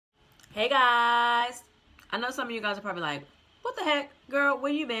Hey guys, I know some of you guys are probably like, what the heck, girl, where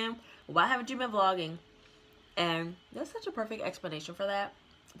you been? Why haven't you been vlogging? And there's such a perfect explanation for that.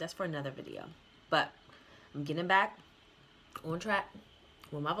 That's for another video. But I'm getting back on track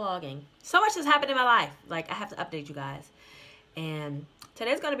with my vlogging. So much has happened in my life. Like, I have to update you guys. And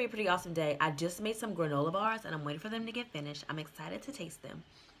today's going to be a pretty awesome day. I just made some granola bars and I'm waiting for them to get finished. I'm excited to taste them.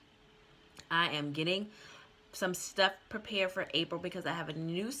 I am getting some stuff prepared for April because I have a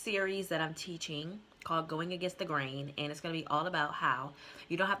new series that I'm teaching called Going Against the Grain, and it's going to be all about how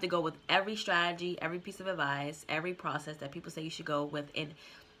you don't have to go with every strategy, every piece of advice, every process that people say you should go with in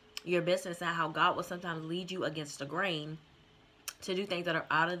your business, and how God will sometimes lead you against the grain to do things that are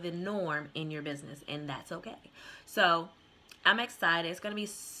out of the norm in your business, and that's okay. So I'm excited. It's going to be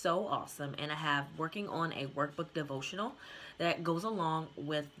so awesome, and I have working on a workbook devotional that goes along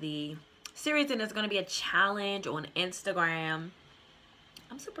with the series, and there's going to be a challenge on Instagram.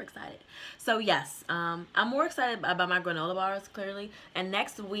 I'm super excited. So yes, I'm more excited about my granola bars, clearly. And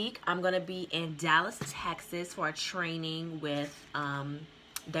next week, I'm going to be in Dallas, Texas for a training with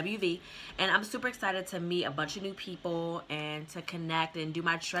WV. And I'm super excited to meet a bunch of new people and to connect and do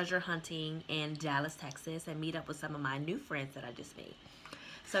my treasure hunting in Dallas, Texas, and meet up with some of my new friends that I just made.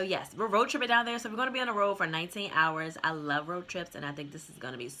 So yes, we're road tripping down there. So we're going to be on the road for 19 hours. I love road trips, and I think this is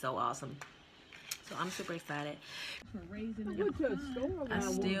going to be so awesome. So I'm super excited. I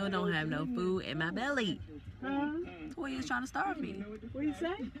still don't have no food in my belly. Toya is trying to starve me. What you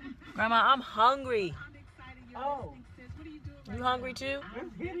say? Grandma, I'm hungry. Oh. You hungry too?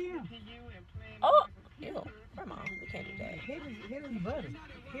 Hit him. Oh, ew. Grandma, we can't do that. Hit his buddy.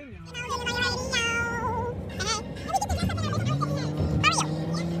 Hit him.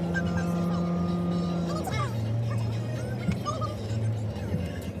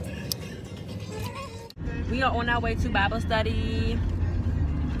 We are on our way to Bible study,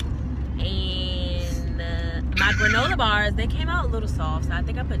 and my granola bars, they came out a little soft, so I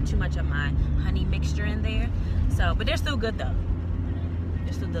think I put too much of my honey mixture in there. So, but they're still good though.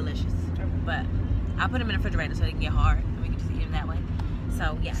 They're still delicious. But I put them in the refrigerator so they can get hard, and we can just eat them that way.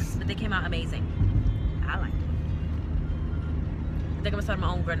 So yes, but they came out amazing. I like them. I think I'm gonna start my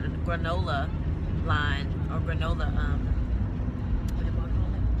own granola line, or granola what do you call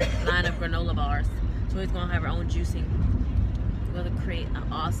it? Line of granola bars. So he's gonna have our own juicing. We're gonna create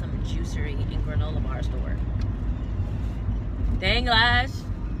an awesome juicery and granola bar store. Dang, Lash.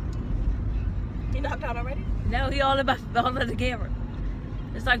 He knocked out already? No, he all about the camera.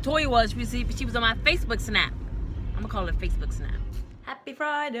 It's like Toya was. She was on my Facebook Snap. I'm gonna call it Facebook Snap. Happy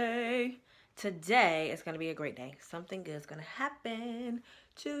Friday. Today is gonna be a great day. Something good is gonna happen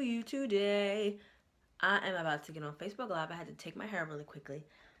to you today. I am about to get on Facebook Live. I had to take my hair really quickly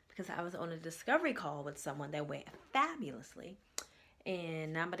because I was on a discovery call with someone that went fabulously.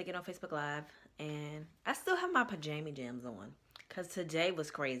 And now I'm about to get on Facebook Live. And I still have my pajama jams on because today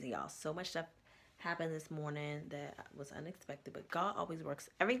was crazy, y'all. So much stuff happened this morning that was unexpected. But God always works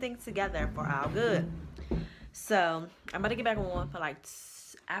everything together for our good. So I'm about to get back on for like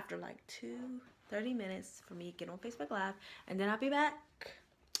after like 30 minutes for me to get on Facebook Live. And then I'll be back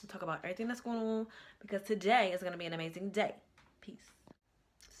and talk about everything that's going on because today is going to be an amazing day. Peace.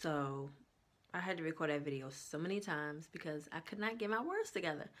 So I had to record that video so many times because I could not get my words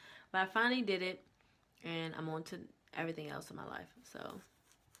together. But I finally did it, and I'm on to everything else in my life. So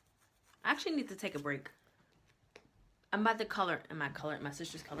I actually need to take a break. I'm about to color, and my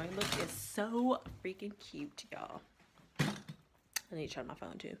sister's coloring book is so freaking cute, y'all. I need to charge my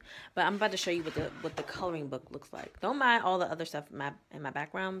phone too. But I'm about to show you what the coloring book looks like. Don't mind all the other stuff in my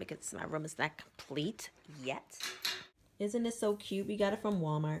background because my room is not complete yet. Isn't it so cute? We got it from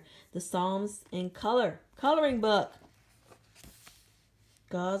Walmart. The Psalms in coloring book.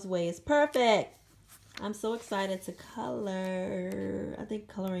 God's way is perfect. I'm so excited to color. I think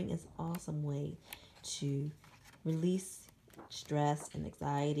coloring is an awesome way to release stress and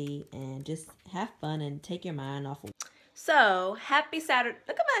anxiety and just have fun and take your mind off. So, happy Saturday.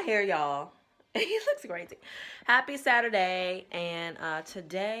 Look at my hair, y'all. He looks crazy. Happy Saturday. And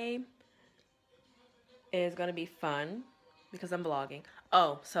today is going to be fun because I'm vlogging.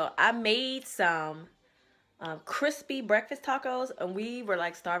 Oh, so I made some crispy breakfast tacos, and we were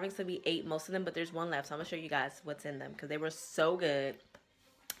like starving, so we ate most of them, but there's one left, so I'm gonna show you guys what's in them because they were so good.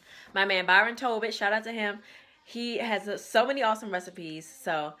 My man Byron Tobit, shout out to him. He has so many awesome recipes.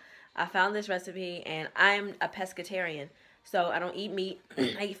 So I found this recipe, and I'm a pescatarian, so I don't eat meat.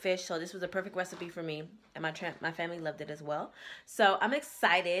 I eat fish, so this was a perfect recipe for me, and my family loved it as well. So I'm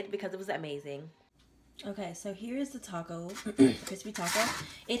excited because it was amazing. Okay, so here is the taco, crispy taco.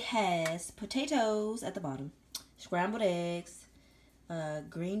 It has potatoes at the bottom, scrambled eggs,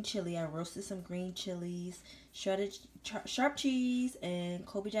 green chili. I roasted some green chilies, shredded sharp cheese, and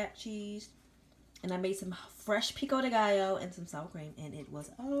Kobe Jack cheese. And I made some fresh pico de gallo and some sour cream, and it was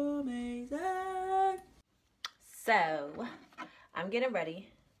amazing. So, I'm getting ready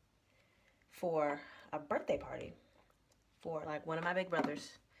for a birthday party for like one of my big brothers.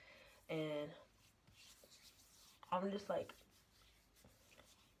 And I'm just like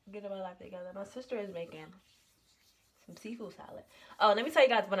getting my life together. My sister is making some seafood salad. Oh, let me tell you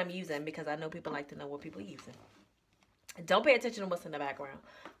guys what I'm using, because I know people like to know what people are using. Don't pay attention to what's in the background,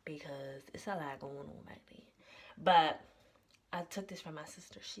 because it's a lot going on back there. But I took this from my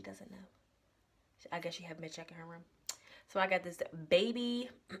sister. She doesn't know. I guess she haven't been checking her room. So I got this Baby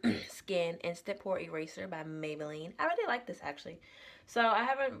Skin Instant Pore Eraser by Maybelline. I really like this, actually. So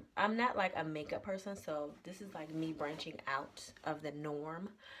I'm not like a makeup person, so this is like me branching out of the norm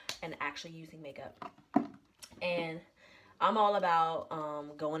and actually using makeup. And I'm all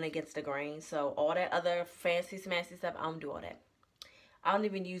about going against the grain. So all that other fancy smashy stuff, I don't do all that. I don't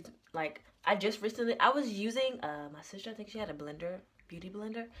even use, like, I was using, my sister, I think she had a blender, beauty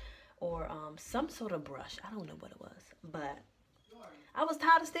blender, or some sort of brush. I don't know what it was, but I was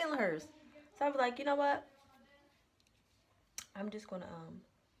tired of stealing hers. So I was like, you know what? I'm just gonna,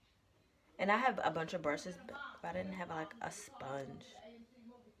 and I have a bunch of brushes, but I didn't have like a sponge.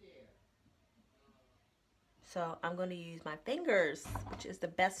 So I'm going to use my fingers, which is the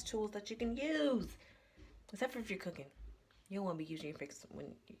best tools that you can use. Except for if you're cooking. You don't want to be using your fingers when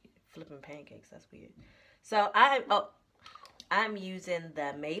you're flipping pancakes. That's weird. So I'm using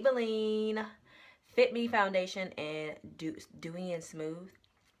the Maybelline Fit Me Foundation and Dewy and Smooth.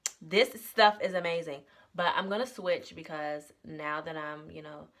 This stuff is amazing. But I'm going to switch, because now that I'm, you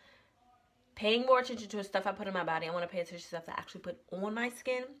know, paying more attention to the stuff I put in my body, I want to pay attention to stuff that I actually put on my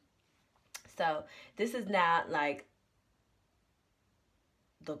skin. So this is not like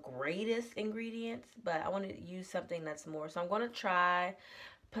the greatest ingredients, but I want to use something that's more. So I'm going to try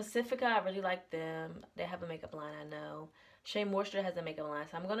Pacifica. I really like them. They have a makeup line, I know. Shea Moisture has a makeup line.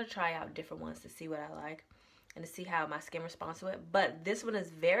 So I'm going to try out different ones to see what I like and to see how my skin responds to it. But this one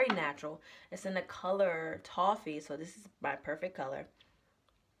is very natural. It's in the color Toffee. So this is my perfect color.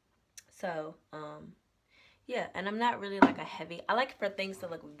 So, yeah, and I'm not really like a heavy. I like for things to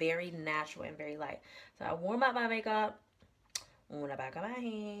look very natural and very light. So I warm up my makeup on the back of my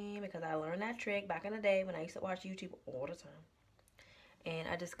hand, because I learned that trick back in the day when I used to watch YouTube all the time. And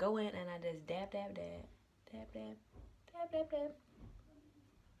I just go in and I just dab, dab, dab, dab, dab, dab, dab, dab.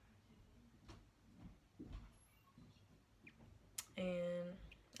 And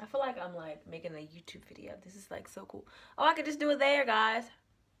I feel like I'm like making a YouTube video. This is like so cool. Oh, I could just do it there, guys.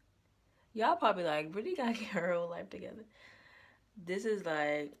 Y'all probably like, really gotta get her whole life together. This is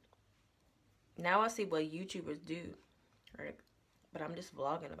like, now I see what YouTubers do, right? But I'm just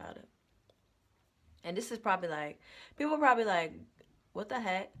vlogging about it. And this is probably like, people probably like, what the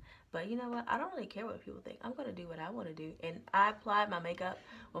heck? But you know what? I don't really care what people think. I'm gonna do what I want to do. And I applied my makeup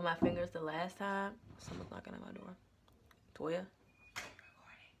with my fingers the last time. Someone's knocking at my door. Toya?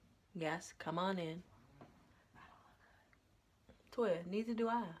 Yes, come on in. Toya, neither do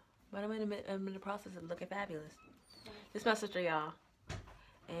I. But I'm in the process of looking fabulous. This is my sister, y'all.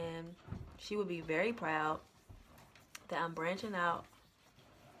 And she would be very proud that I'm branching out.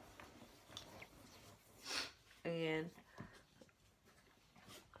 And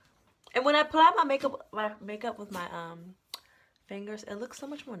when I apply my makeup with my fingers, it looks so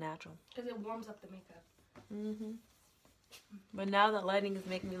much more natural. Because it warms up the makeup. Mm-hmm. But now the lighting is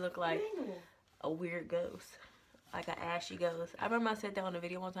making me look like a weird ghost. Like an ashy ghost. I remember I said that on a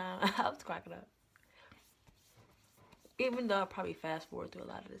video one time. I was cracking up. Even though I probably fast forward through a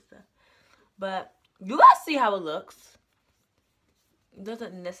lot of this stuff. But you guys see how it looks. It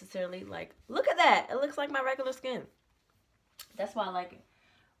doesn't necessarily like, look at that. It looks like my regular skin. That's why I like it.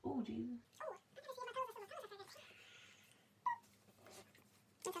 Oh, Jesus.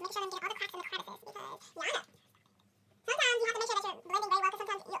 So make sure I'm getting all the cracks and the crevices, because, sometimes you have to make sure that you're blending very well, because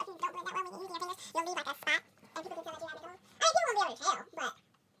sometimes if you don't blend that well when you're using your fingers, you'll leave like a spot, and people can tell that you have makeup on. I mean, people won't be able to tell, but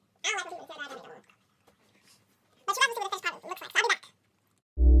I don't like when people say that I have makeup on. But you guys will see what the finished product looks like, so I'll be back.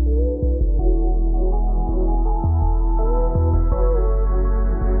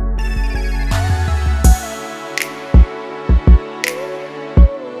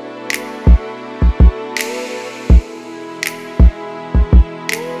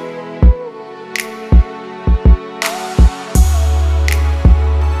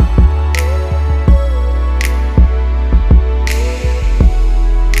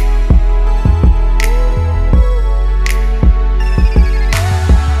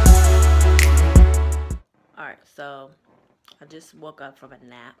 woke up from a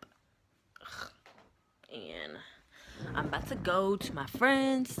nap. Ugh. And I'm about to go to my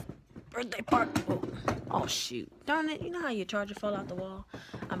friend's birthday party. Oh shoot. Darn it. You know how your charger fell out the wall?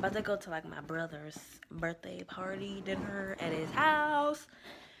 I'm about to go to like my brother's birthday party dinner at his house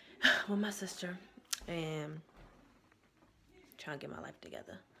with my sister. And trying to get my life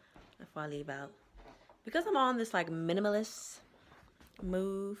together before I leave out. Because I'm on this like minimalist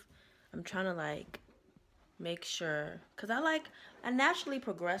move, I'm trying to like make sure, because I naturally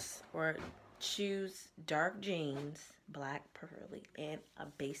progress or choose dark jeans, black preferably, and a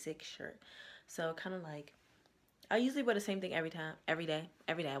basic shirt. So kind of like, I usually wear the same thing every day I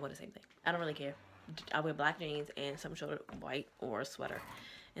wear the same thing. I don't really care. I wear black jeans and some sort of white or a sweater.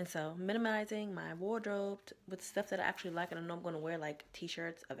 And so minimizing my wardrobe with stuff that I actually like and I know I'm going to wear, like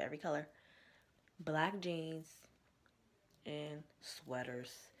t-shirts of every color, black jeans, and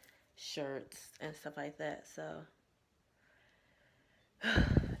sweaters, shirts, and stuff like that. So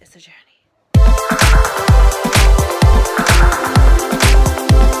it's a journey.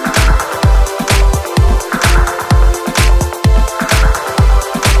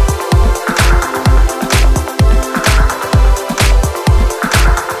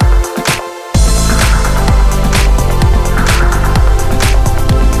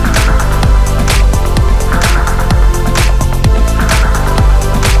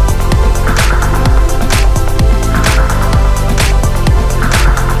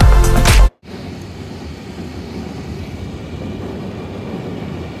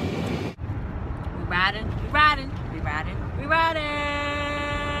 We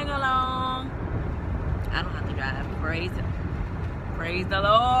riding along. I don't have to drive. Praise the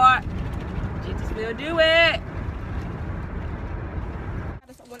Lord. Jesus will do it.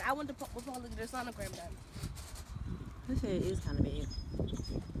 When I went to look at the sonogram done. This here is kind of big.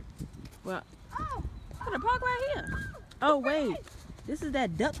 Well, I'm gonna park right here. Oh wait, this is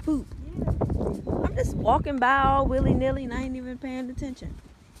that duck poop. I'm just walking by all willy-nilly and I ain't even paying attention.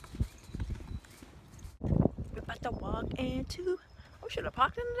 We're about to walk into. Oh, should have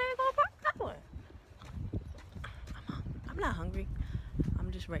parked in the day. Gonna park that one. I'm not hungry.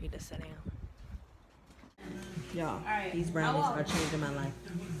 I'm just ready to sit down. Y'all, these brownies are changing my life.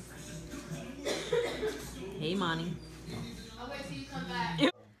 Hey, Monty. Okay, so you come back.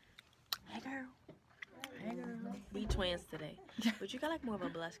 Hey, girl. Hey, girl. We twins today. But you got like more of a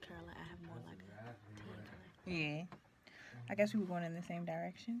blessed curl. I have more like a tan color. Yeah. I guess we were going in the same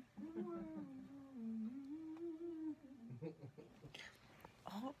direction.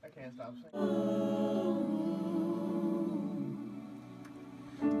 Oh. I can't stop saying.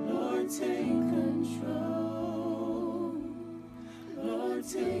 Lord, take control. Lord,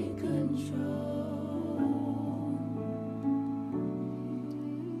 take control.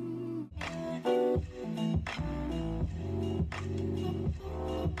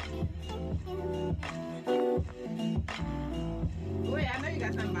 Wait, I know you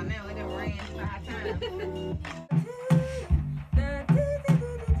got something by now. It done ran 5 times.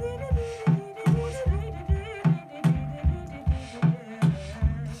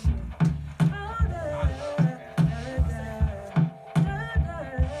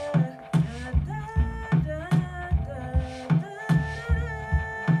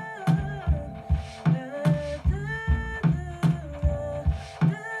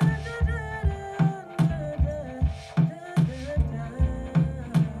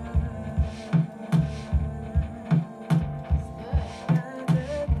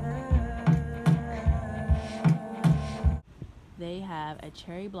 They have a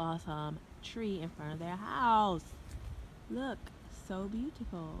cherry blossom tree in front of their house. Look, so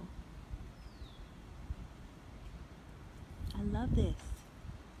beautiful. I love this.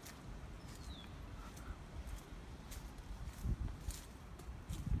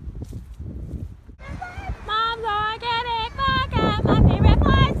 Mom's Organic Market, my favorite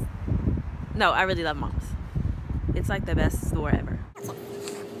place. No, I really love Mom's. It's like the best store ever.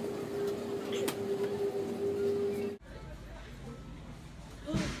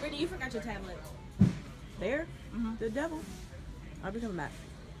 Brittany, you forgot your tablet. There? The devil. I'll be coming back.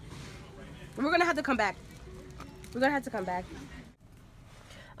 We're gonna have to come back. We're gonna have to come back.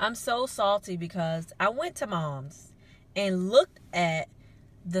 I'm so salty because I went to Mom's and looked at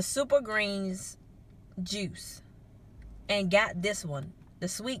the Super Greens juice and got this one, the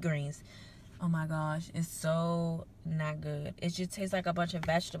sweet greens. Oh my gosh, it's so not good. It just tastes like a bunch of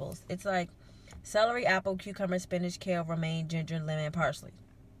vegetables. It's like celery, apple, cucumber, spinach, kale, romaine, ginger, lemon, parsley.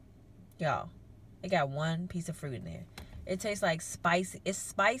 Y'all, it got one piece of fruit in there. It tastes like spicy. It's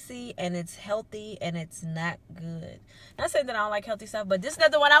spicy and it's healthy and it's not good. Not saying that I don't like healthy stuff, but this is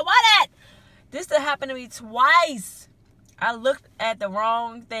not the one I wanted. This done happened to me twice. I looked at the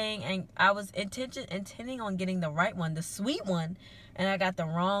wrong thing, and I was intending on getting the right one, the sweet one, and I got the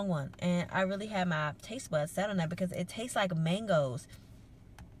wrong one. And I really had my taste buds set on that because it tastes like mangoes.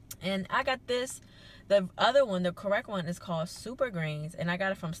 And I got this. The other one, the correct one, is called Super Greens, and I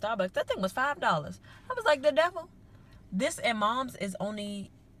got it from Starbucks. That thing was $5. I was like, the devil. This at Mom's is only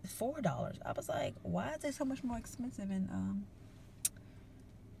 $4. I was like, why is it so much more expensive in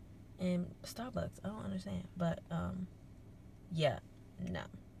Starbucks? I don't understand. But yeah, no.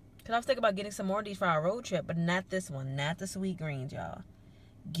 Because I was thinking about getting some more of these for our road trip, but not this one. Not the sweet greens, y'all.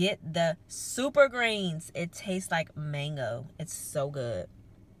 Get the Super Greens. It tastes like mango. It's so good.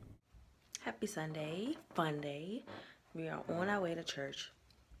 Happy Sunday. Funday. We are on our way to church.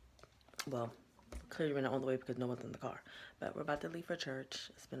 Well, clearly we're not on the way because no one's in the car. But we're about to leave for church.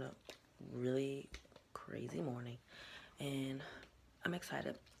 It's been a really crazy morning. And I'm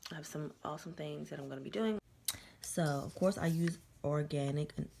excited. I have some awesome things that I'm going to be doing. So, of course, I use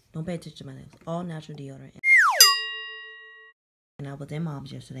organic, don't pay attention to my nails, all natural deodorant. And I was in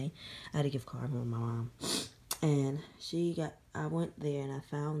Mom's yesterday. I had a gift card from my mom. And I went there and I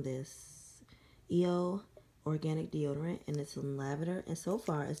found this EO organic deodorant. And it's in lavender. And so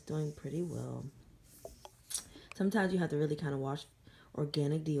far, it's doing pretty well. Sometimes you have to really kind of wash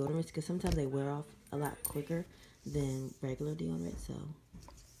organic deodorants because sometimes they wear off a lot quicker than regular deodorant. So,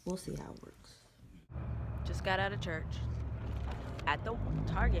 we'll see how it works. Just got out of church at the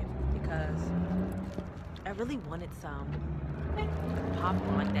Target because I really wanted some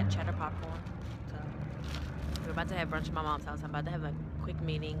popcorn, like that cheddar popcorn. So we're about to have brunch at my mom's house. I'm about to have a quick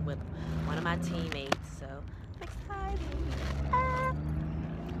meeting with one of my teammates. So I'm excited.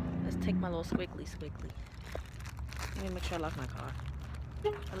 Let's take my little squiggly. Let me make sure I lock my car.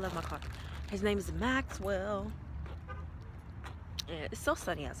 I love my car. His name is Maxwell. And it's so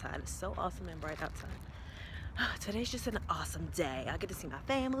sunny outside. It's so awesome and bright outside. Today's just an awesome day. I get to see my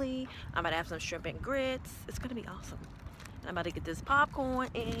family. I'm about to have some shrimp and grits. It's gonna be awesome. I'm about to get this popcorn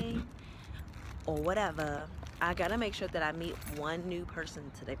in or whatever. I gotta make sure that I meet one new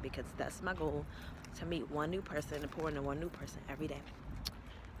person today because that's my goal, to meet one new person and pour into one new person every day.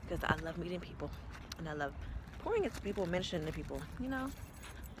 Because I love meeting people and I love pouring into people, ministering to people, you know,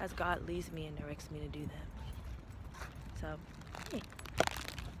 as God leads me and directs me to do that. So, yeah.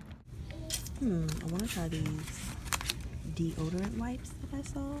 I want to try these deodorant wipes that I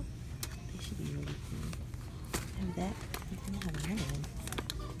saw. They should be really cool. I have that. I don't have another one.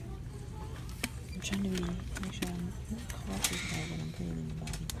 I'm trying to make sure I'm not cautious about what I'm putting in the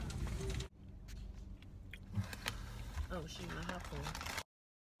body. Oh shoot, my hot phone.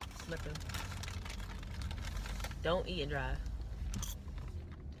 Slipping. Don't eat and drive.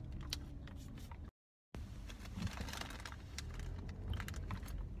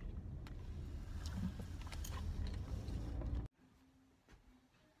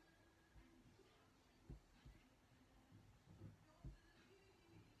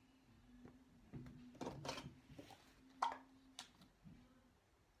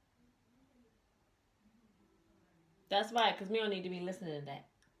 That's right, because we don't need to be listening to that.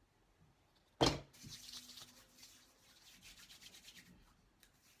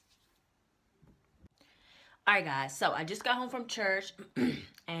 Alright guys, so I just got home from church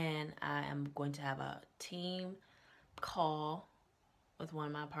and I am going to have a team call with one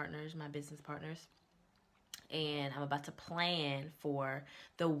of my partners, my business partners. And I'm about to plan for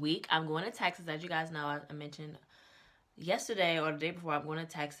the week. I'm going to Texas. As you guys know, I mentioned yesterday or the day before, I'm going to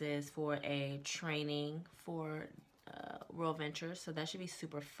Texas for a training for World Ventures, so that should be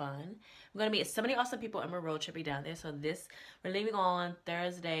super fun. I'm going to meet so many awesome people and we're road tripping down there. So we're leaving on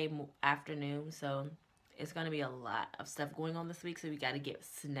Thursday afternoon, so it's going to be a lot of stuff going on this week. So we got to get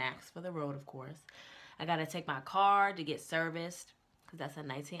snacks for the road, of course. I got to take my car to get serviced because that's a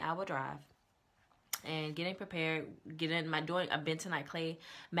 19-hour drive. And getting prepared, doing a bentonite clay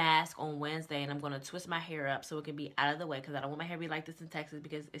mask on Wednesday, and I'm going to twist my hair up so it can be out of the way because I don't want my hair to be like this in Texas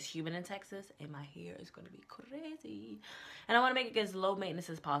because it's humid in Texas and my hair is going to be crazy. And I want to make it as low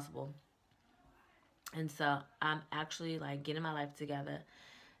maintenance as possible. And so I'm actually like getting my life together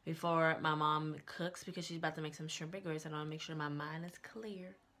before my mom cooks because she's about to make some shrimp and grits. And I want to make sure my mind is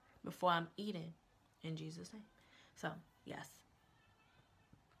clear before I'm eating in Jesus' name. So, yes,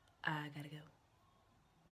 I gotta go.